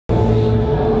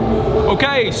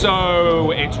Okay,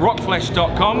 so it's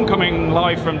rockflesh.com coming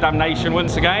live from Damnation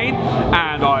once again,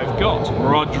 and I've got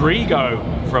Rodrigo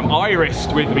from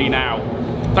Irist with me now.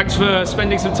 Thanks for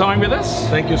spending some time with us.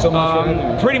 Thank you so much for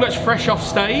having me. Pretty much fresh off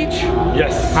stage.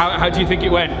 Yes. How do you think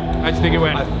it went? How do you think it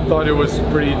went? I thought it was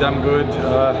pretty damn good.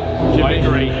 I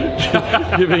agree.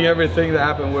 Giving everything that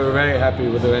happened, we were very happy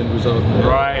with the end result.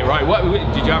 Right, right. What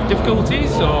did you have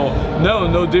difficulties or?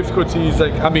 No difficulties.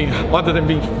 Like, I mean, other than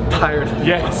being tired.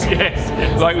 Yes,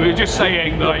 yes. Like we were just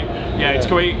saying, like, yeah, it's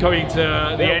going to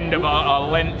the end of a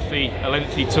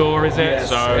lengthy tour, is it? Yes.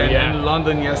 So and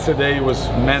London yesterday was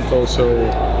mental, so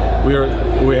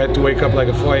we had to wake up like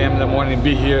at 4 AM in the morning,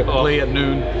 be here, play at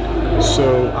noon.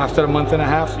 So after a month and a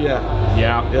half,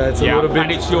 yeah, it's a little bit.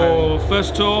 And it's your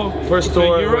first tour? First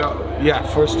tour, Europe?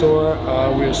 First tour.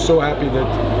 We're so happy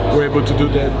that we're able to do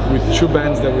that with two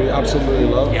bands that we absolutely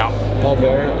love. Yeah,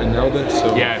 Pallbearer and Elder.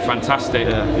 So yeah, fantastic.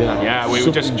 Yeah. We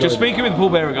were just speaking with the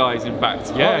Pallbearer guys, in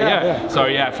fact. Yeah. So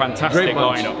fantastic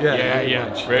lineup.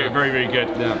 Very good.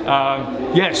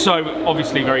 Yeah. So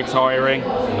obviously very tiring,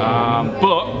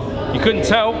 but you couldn't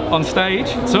tell on stage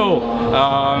at all.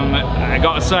 I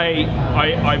gotta say,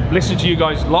 I've listened to you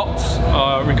guys lots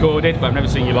recorded, but I've never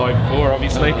seen you live before,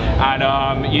 obviously.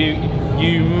 And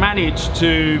you managed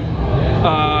to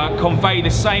convey the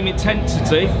same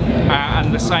intensity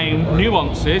and the same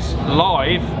nuances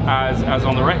live as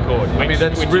on the record. I mean,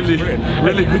 that's really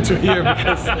good to hear,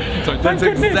 because that's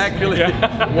exactly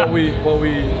what we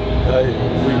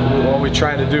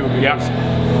try to do.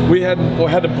 We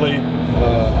hadn't played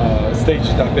stage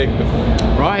that big before,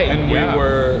 right? And we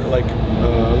were like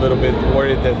a little bit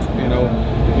worried that, you know,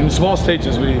 in small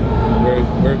stages we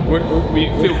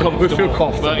feel comfortable.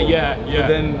 But but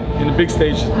then in a big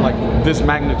stage like this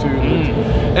magnitude,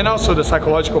 and also the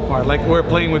psychological part, like we're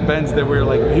playing with bands that we're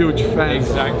like huge fans.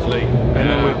 Exactly. And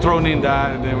then we're thrown in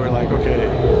that, and then we're like, okay,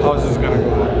 how is this gonna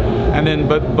go? And then,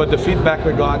 but the feedback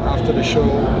we got after the show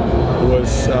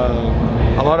was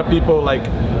a lot of people like,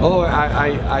 oh,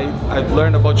 I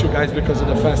learned about you guys because of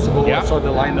the festival. I saw the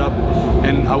lineup,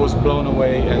 and I was blown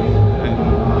away, and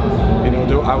you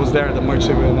know, I was there at the merch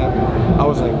table, and I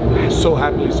was like so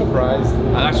happily surprised.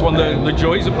 And that's one of the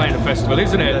joys of playing a festival,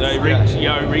 isn't it? They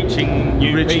reaching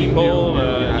new people,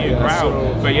 new crowd.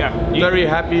 So, but very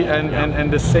happy,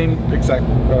 and the same exact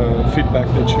feedback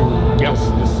that you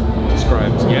just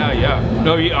described.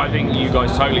 No, I think you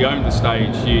guys totally owned the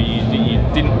stage. You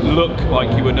didn't look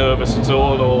like you were nervous at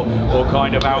all, or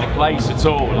kind of out of place at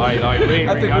all. I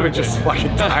think we were just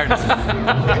fucking tired.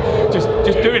 just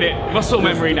doing it. Muscle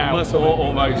memory now,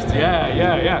 almost.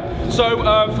 Yeah. So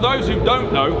for those who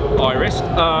don't know Irist,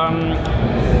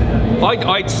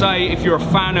 I'd say if you're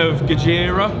a fan of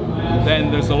Gajira,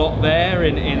 then there's a lot there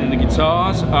in the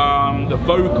guitars. The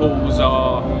vocals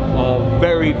are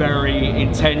very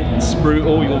intense,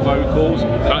 brutal, your vocals,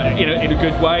 in a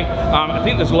good way. I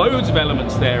think there's loads of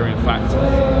elements there, in fact.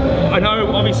 I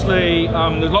know, obviously,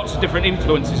 there's lots of different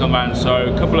influences on bands, so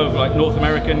a couple of like North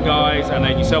American guys, and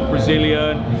then yourself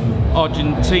Brazilian,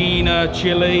 Argentina,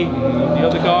 Chile, the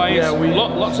other guys. Yeah,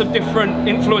 lots of different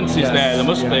influences there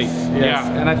must be. Yes.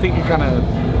 And I think it kind of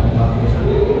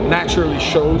naturally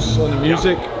shows on the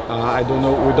music. I don't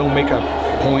know, we don't make a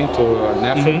point or an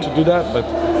effort to do that, but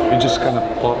it just kind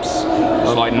of pops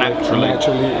like naturally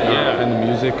in the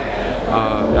music.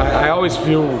 I always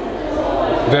feel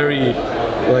very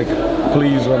like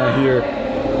pleased when I hear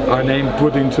our name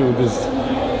put into this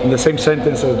in the same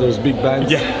sentence as those big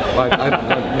bands. Like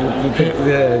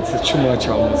it's too much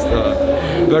almost.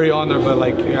 Very honored, but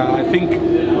like I think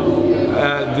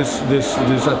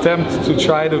this attempt to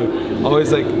try to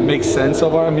always like make sense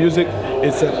of our music,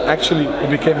 it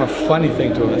became a funny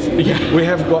thing to us. We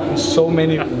have gotten so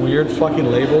many weird fucking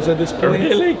labels at this point.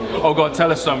 Really? Oh God,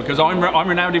 tell us some, because I'm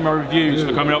renowned in my reviews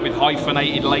for coming up with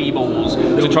hyphenated labels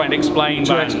to try and explain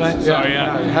bands. So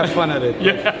have fun at it.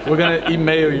 We're gonna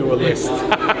email you a list.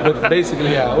 But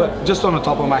basically, just on the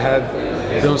top of my head,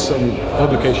 there was some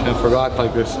publication I forgot,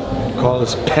 like this, called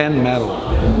this pen metal.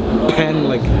 Pen,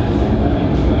 like,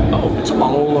 it's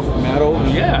all of metal.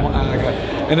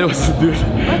 And it was a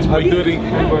dude in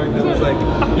Hamburg that was like,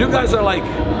 you guys are like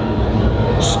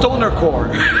stoner core.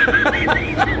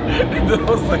 And I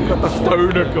was like, what the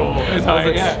stoner core?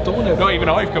 Stoner. Not even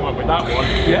I've come up with that one.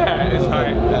 It's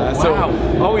like, so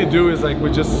all we do is like,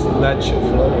 we just let shit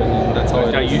flow, and that's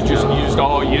all. You just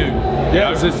are you.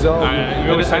 This is all. We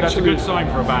always say that's a good sign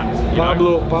for a band.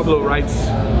 Pablo writes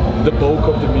the bulk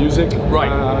of the music.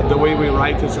 Right. The way we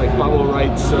write is like Pablo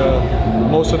writes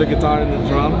most of the guitar and the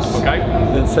drums. Okay.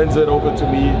 Then sends it over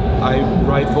to me. I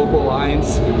write vocal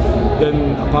lines.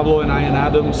 Then Pablo and I and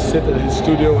Adam sit at his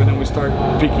studio, and then we start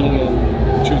picking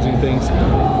and choosing things.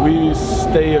 We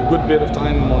stay a good bit of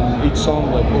time on each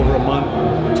song, like over a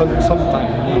month,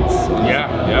 sometimes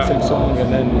months. Same song,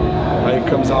 and then it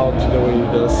comes out the way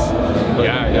it does. But,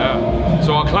 yeah.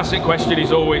 So our classic question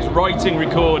is always writing,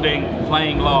 recording,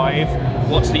 playing live.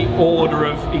 What's the order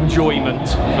of enjoyment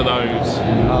for those?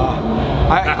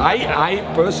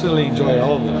 I personally enjoy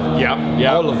all of it.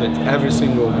 Yeah. All of it, every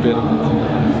single bit of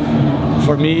it.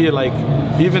 For me, like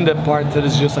even the part that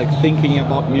is just like thinking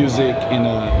about music in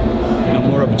a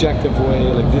more objective way,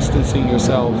 like distancing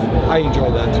yourself, I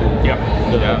enjoy that too. Yeah.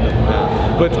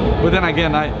 But then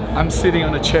again, I'm sitting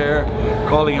on a chair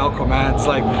calling out commands.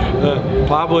 Like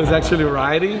Pablo is actually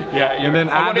writing. And then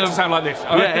I want it to sound like this.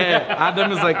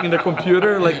 Adam is like in the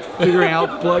computer, like figuring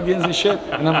out plugins and shit,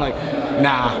 and I'm like,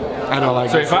 nah, I don't like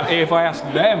it. So if I ask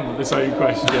them the same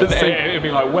question, it'd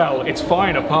be like, well, it's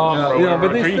fine apart from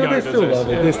but they still love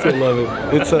it. They still love it.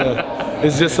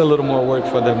 It's just a little more work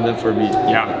for them than for me.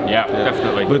 Yeah,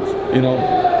 definitely. But you know,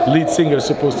 lead singer is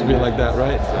supposed to be like that,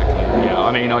 right? Exactly. Yeah,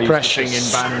 I mean, I used to sing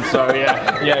in bands, so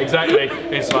yeah, exactly.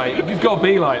 It's like you've got to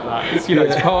be like that. It's,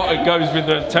 it's part. It goes with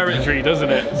the territory, doesn't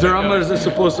it? Drummers are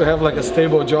supposed to have like a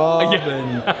stable job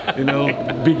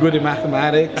and be good in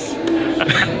mathematics.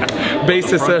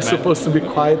 Bassists are supposed to be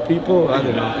quiet people. I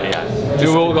don't know. Yeah.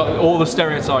 We've all got all the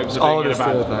stereotypes of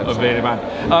being in a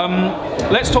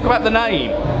band. Let's talk about the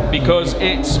name, because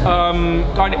it's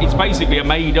it's basically a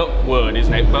made-up word,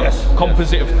 isn't it? But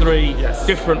composite of three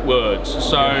different words.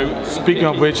 So speaking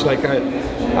of which, like I'm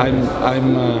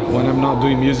when I'm not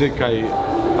doing music,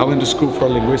 I went to school for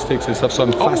linguistics and stuff, so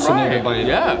I'm fascinated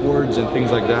by words and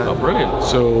things like that. Oh, brilliant.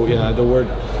 So yeah,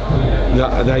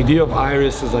 the idea of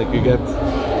Irist is like you get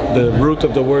the root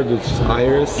of the word is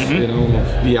iris, you know,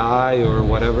 of the eye or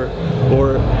whatever.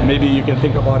 Or maybe you can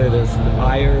think about it as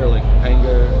ire, like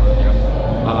anger,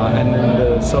 and then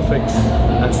the suffix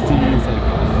st is like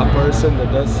a person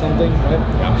that does something,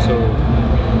 right? So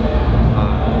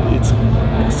it's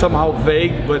somehow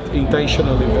vague, but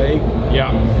intentionally vague.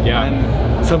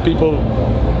 And some people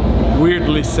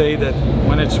weirdly say that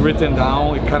when it's written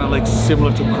down, it kind of like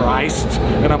similar to Christ,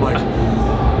 and I'm like,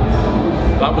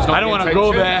 that was not I don't want to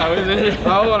go there. I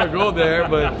don't want to go there,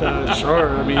 but sure.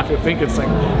 I mean, if you think it's like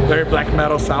very black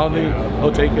metal sounding,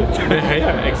 I'll take it.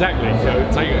 Yeah, exactly.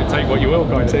 So take what you will,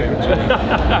 kind of thing.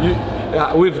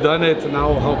 We've done it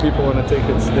now. How people want to take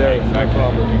it's their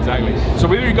problem. Exactly. So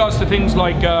with regards to things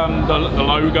like the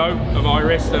logo of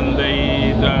Irist and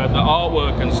the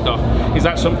artwork and stuff, is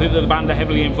that something that the band are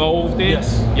heavily involved in?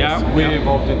 Yes. We're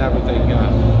involved in everything.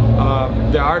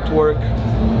 The artwork,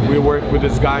 we work with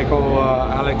this guy called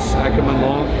Alex Ackerman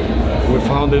Long. We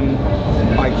found him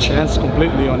by chance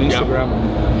completely on Instagram,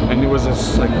 and it was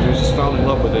just like we just fell in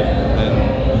love with it.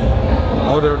 And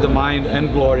Order of the Mind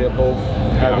and Gloria both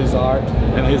have his art,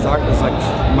 and his art is like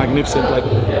magnificent. Like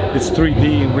it's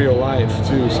 3D in real life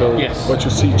too. So what you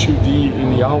see 2D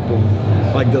in the album,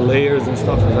 like the layers and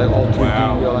stuff, is like all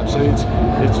 3D in real life. So it's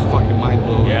fucking mind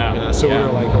blowing. So we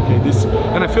were like, okay, this,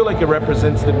 and I feel like it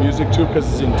represents the music too, because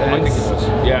it's intense. I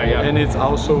think it does. And it's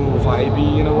also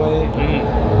vibey in a way.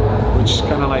 Which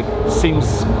kind of like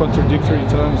seems contradictory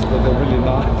terms, but they're really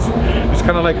not. It's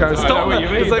kind of like our stoner.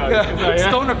 It's like a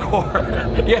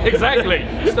stonercore. Yeah, exactly.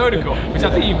 Stonercore. Which I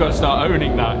think you've got to start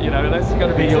owning that. You know, that's going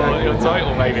to be your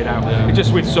title maybe now.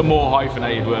 Just with some more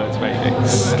hyphenated words, maybe.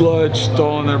 Sludge,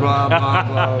 stoner, blah blah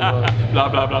blah blah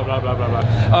blah blah blah blah blah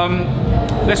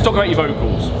blah. Let's talk about your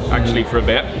vocals actually for a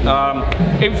bit.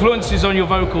 Influences on your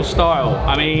vocal style.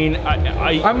 I mean,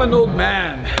 I'm an old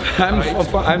man.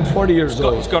 I'm 40 years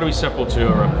old. It's got to be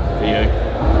Sepultura for you.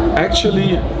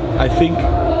 Actually, I think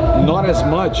not as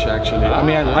much. Actually, I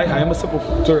mean, I am a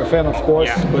Sepultura fan, of course,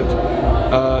 but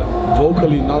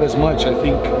vocally not as much. I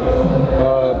think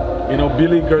you know,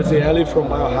 Billy Garzielli from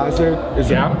Biohazard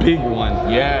is a big one.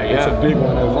 It's a big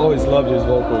one. I've always loved his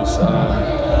vocals.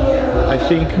 I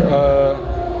think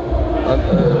what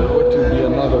would be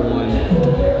another one?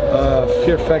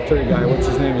 Fear Factory guy. What's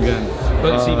his name again?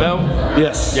 Bugsy Bell?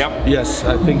 Yes. Yes,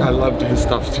 I think I loved his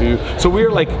stuff too. So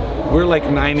we're like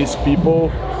 90s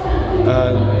people.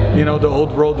 You know, the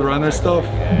old Roadrunner stuff.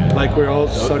 Like we're all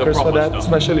suckers for that,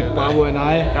 especially Pablo and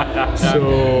I.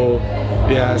 So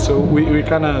yeah, so we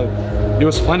kind of. It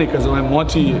was funny because when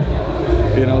Monty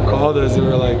you know, called us, and we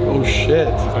were like, oh shit,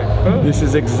 this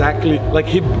is exactly like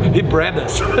he bred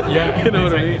us. Yeah, you know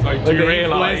what I mean? Like, do you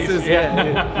realize?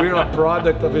 We're a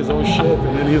product of his own shit,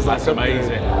 and then he's like, that's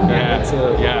amazing. It's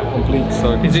a complete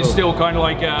circle. Is it still kind of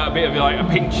like a bit of like a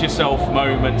pinch yourself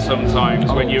moment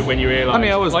sometimes when you realize? I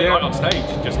mean, I was there on stage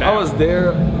just now. I was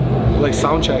there, like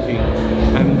sound checking,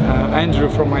 and Andrew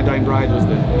from My Dying Bride was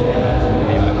there.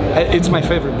 It's my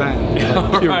favorite band.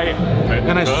 Right.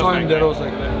 And I saw him there. I was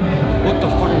like, what the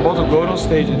fuck? I'm about to go on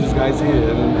stage and this guy's here,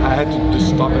 and I had to just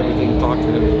stop everything and talk to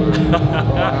him.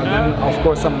 And then, of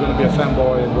course, I'm gonna be a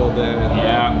fanboy and go there.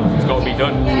 Yeah, it's got to be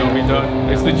done. It's got to be done.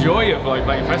 It's the joy of like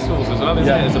playing festivals as well, isn't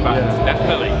it? As a band,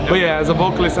 definitely. But yeah, as a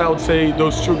vocalist, I would say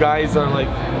those two guys are like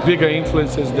bigger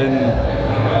influences than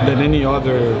any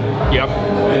other. Yep.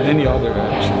 Than any other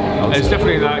actually. It's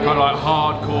definitely that kind of like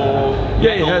hardcore.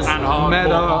 Yeah, it has and hardcore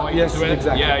metal. Yes,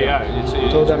 exactly. Yeah. It's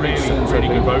so that makes sense. Really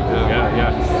good vocal.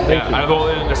 Yeah. And I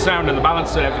thought the sound and the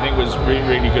balance and everything was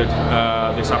really good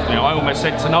this afternoon. I almost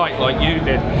said tonight, like you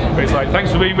did. But it's like,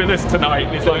 thanks for being with us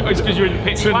tonight. It's like, it's because you're in the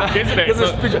pitch black, isn't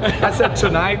it? I said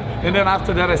tonight, and then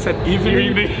after that I said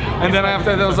evening. And then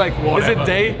after that I was like, whatever. Is it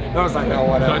day? And I was like, oh,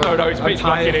 whatever. No, it's pitch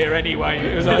black in here anyway.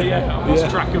 It was like, I lost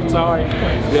track of time.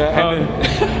 Yeah, and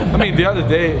then, I mean, the other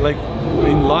day, like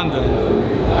in London,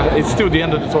 it's still the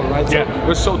end of the tour, right? So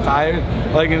we're so tired.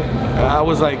 Like, I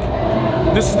was like,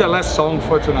 this is the last song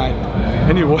for tonight,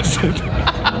 and it wasn't.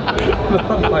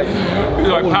 like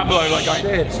Pablo, like,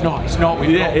 it's not.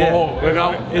 We've got more.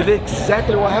 It's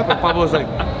exactly what happened. Pablo was like,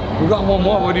 we got one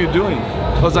more. What are you doing?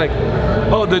 I was like,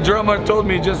 oh, the drummer told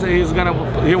me just that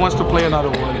he wants to play another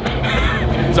one.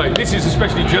 So this is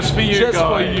especially just for you guys. Just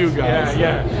for you guys.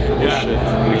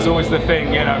 Yeah. It's always the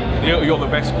thing, you know, you're the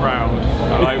best crowd.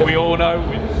 Like, we all know,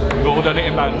 we've all done it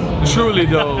in bands. Truly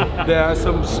though, there are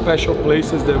some special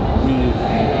places that we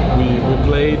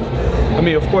played. I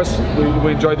mean, of course,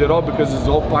 we enjoyed it all because it's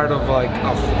all part of like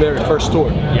our very first tour.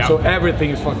 Yeah. So everything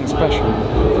is fucking special.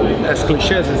 As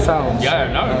cliche as it sounds.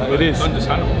 It is.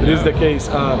 Understandable. It is the case.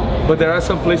 But there are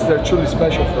some places that are truly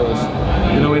special for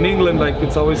us. You know, in England, like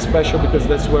it's always special because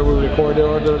that's where we recorded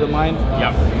Order of the Mind.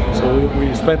 Yeah. So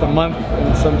we spent a month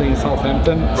in something in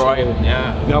Southampton. Right.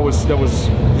 So that was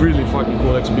really fucking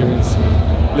cool experience.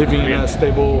 Living in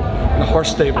a horse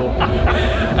stable.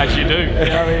 As you do.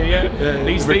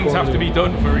 These things have to be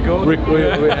done for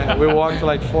recording. We walked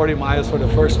like 40 miles for the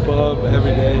first pub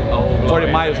every day.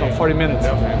 40 miles, not 40 minutes.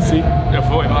 See? Yeah,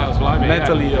 40 miles, blimey.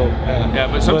 Mentally ill. Yeah,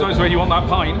 but sometimes when you want that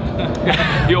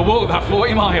pint, you'll walk that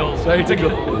 40 miles. Ready to go.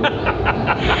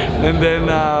 And then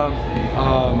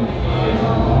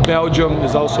Belgium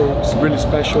is also really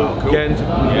special. Cool. Ghent,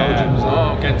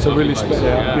 Belgium is really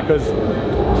special because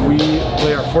we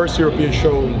play our first European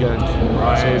show in Ghent,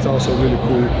 so it's also really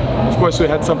cool. Of course, we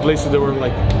had some places that were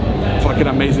like fucking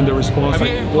amazing. The response. Have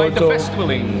you played the festival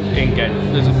in Ghent?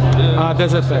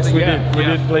 Desert Fest. We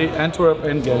did play Antwerp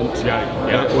and Ghent.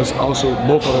 It was also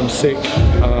both of them sick.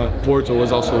 Porto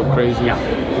was also crazy.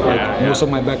 Most of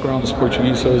my background is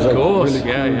Portuguese, so it's like really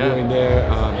cool going there.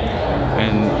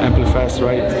 And Amplifest,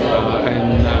 right?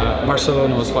 And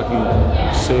Barcelona was fucking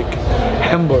sick.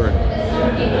 Hamburg,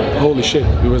 holy shit!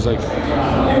 It was like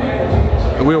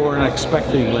we weren't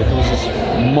expecting. Like it was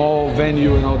this mall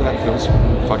venue and all that. It was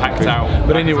fucking packed crazy. out.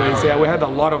 But anyways, we had a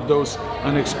lot of those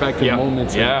unexpected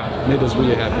moments. Made us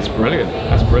really happy. That's brilliant.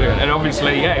 That's brilliant. And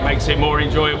obviously, it makes it more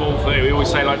enjoyable. We always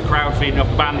say like the crowd feeding off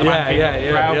the band, the band feeding off the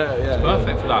crowd. It's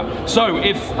perfect for that. So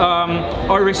if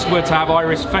Irist were to have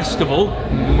Irist Festival,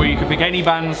 where you could pick any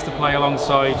bands to play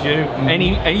alongside you,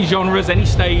 any genres, any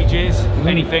stages,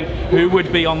 anything, who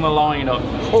would be on the lineup?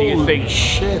 Do you think?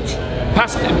 Shit.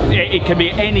 Past, it can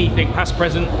be anything, past,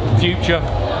 present, future.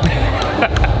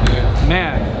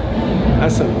 Man,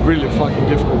 that's a really fucking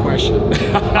difficult question.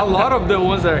 A lot of the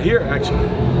ones that are here, actually.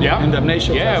 In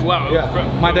Damnation Festival.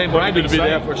 My Dying Bride would be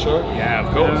there for sure. Yeah,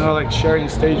 of course. And like sharing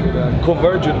stage with them.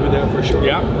 Convergent would be there for sure.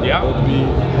 Would be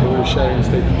sharing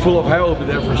stage. Full of Hell would be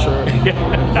there for sure.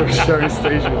 For sharing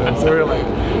stage with them. So we're like,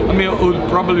 I mean, it would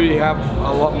probably have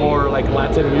a lot more like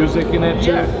Latin music in it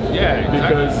too. Exactly.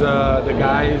 Because the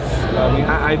guys, I mean,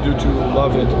 I do too,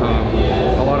 love it.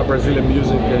 A lot of Brazilian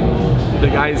music, and the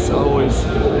guys always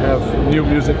have new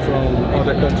music from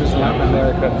other countries in Latin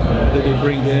America that they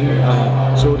bring in.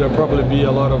 So there'll probably be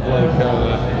a lot of like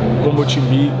Combo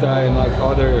Chimbita and like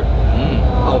other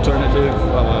alternative.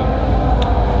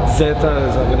 Zeta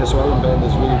is a Venezuelan band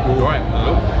that's really cool.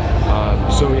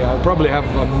 So yeah, I probably have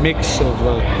a mix of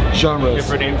genres.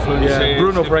 Different influences. Yeah,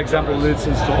 Bruno, for example,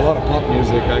 listens to a lot of pop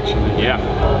music actually. Yeah.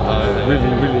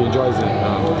 Really enjoys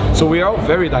it. So we are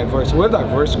very diverse. We're a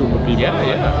diverse group of people. Yeah,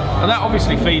 yeah. And that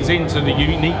obviously feeds into the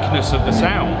uniqueness of the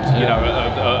sound, you know,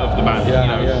 of the band. Yeah,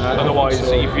 you know. yeah, Otherwise,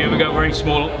 so. if you ever go very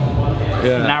small,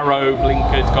 narrow,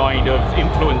 blinkered kind of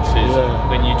influences,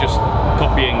 then you're just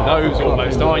copying those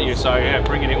almost, aren't you? So yeah,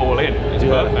 bringing it all in is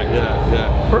perfect.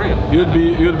 Yeah.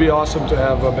 Brilliant. You'd be awesome to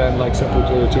have a band like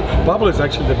Sepultura too. Pablo is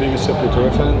actually the biggest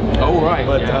Sepultura fan. Oh right.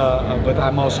 But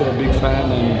I'm also a big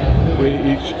fan, and we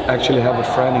each actually have a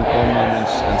friend in common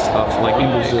and stuff, like in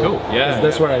Brazil. Cool. Yeah.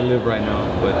 That's where I live right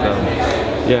now. But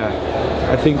yeah,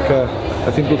 I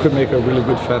think we could make a really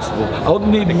good festival. I would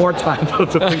need more time though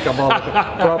to think about like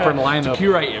a proper lineup.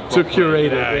 To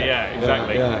curate it. Yeah,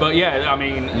 exactly. Yeah. But yeah, I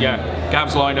mean,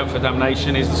 Gav's lineup for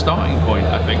Damnation is the starting point,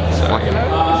 I think. So, you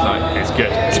know, it's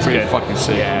good. It's pretty good. Fucking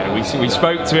sick. Yeah, we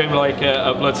spoke to him like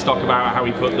at Bloodstock about how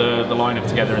he put the lineup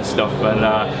together and stuff, and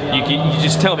you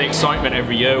just tell the excitement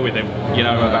every year with him, you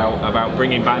know, about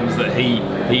bringing bands that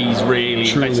he's really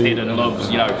invested and loves,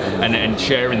 you know, and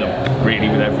sharing them really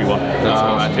with everyone.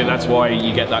 Awesome. I think that's why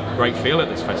you get that great feel at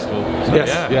this festival.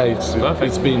 So,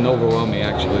 it's been overwhelming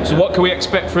actually. So what can we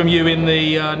expect from you in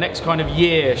the next kind of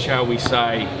year, shall we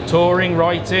say? Touring,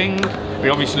 writing? I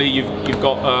mean, obviously you've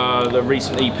got the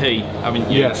recent EP, haven't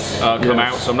you? Yes. Come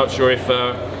out, so I'm not sure if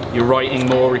you're writing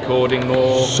more, recording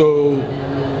more. So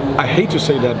I hate to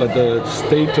say that, but the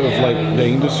state of like the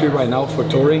industry right now for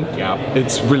touring,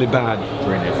 it's really bad.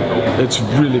 Really difficult. It's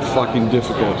really fucking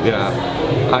difficult.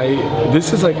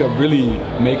 This is like a really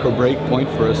make or break point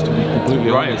for us, to be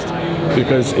completely honest,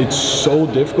 because it's so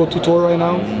difficult to tour right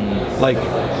now. Like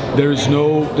there's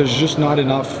just not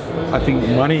enough, I think,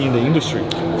 money in the industry.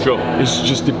 Sure. It's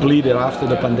just depleted after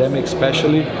the pandemic,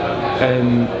 especially,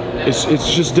 and it's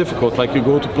just difficult. Like you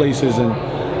go to places and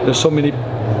there's so many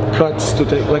cuts to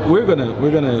take. Like we're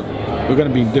gonna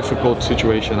be in difficult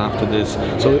situation after this.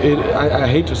 So I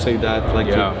hate to say that. Like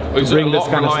to bring this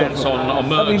kind of stuff on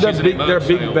merch. I mean, they're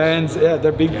big bands. Yeah,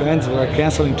 they're big bands that are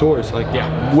canceling tours. Like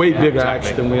way bigger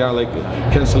acts than we are. Like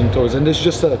canceling tours, and it's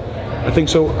just I think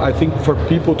for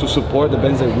people to support the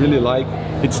bands they really like,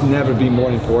 it's never been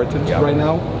more important right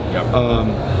now.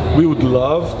 We would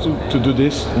love to do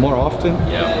this more often.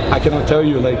 I cannot tell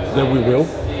you like that we will.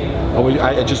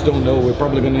 I just don't know. We're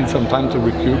probably going to need some time to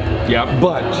recoup.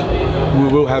 But we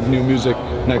will have new music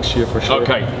next year for sure.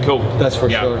 Okay, cool. That's for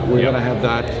sure. We're going to have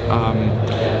that.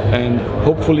 And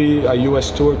hopefully a US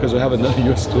tour, because we haven't done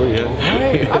a US tour yet.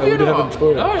 Hey, have you not?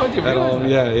 Toured. Oh, I didn't realize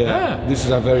that. This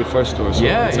is our very first tour, so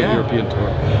it's a European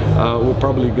tour. We're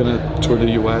probably going to tour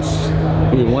the US.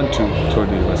 We want to tour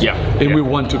the US. And we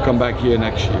want to come back here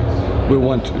next year. We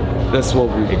want to. That's what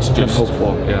we can hope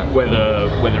for.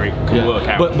 Whether it can work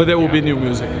out. But there will be new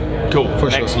music. Cool. For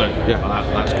sure. Excellent.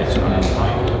 Well, that's good to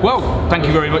know. Well, thank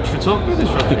you very much for talking with us,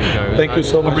 Rodrigo. Thank you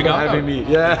so much for having me.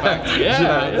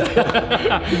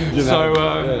 So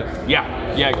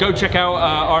go check out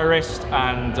Irist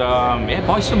and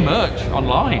buy some merch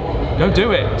online. Go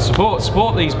do it.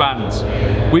 Support these bands.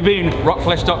 We've been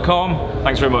rockflesh.com.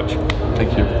 Thanks very much.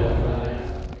 Thank you.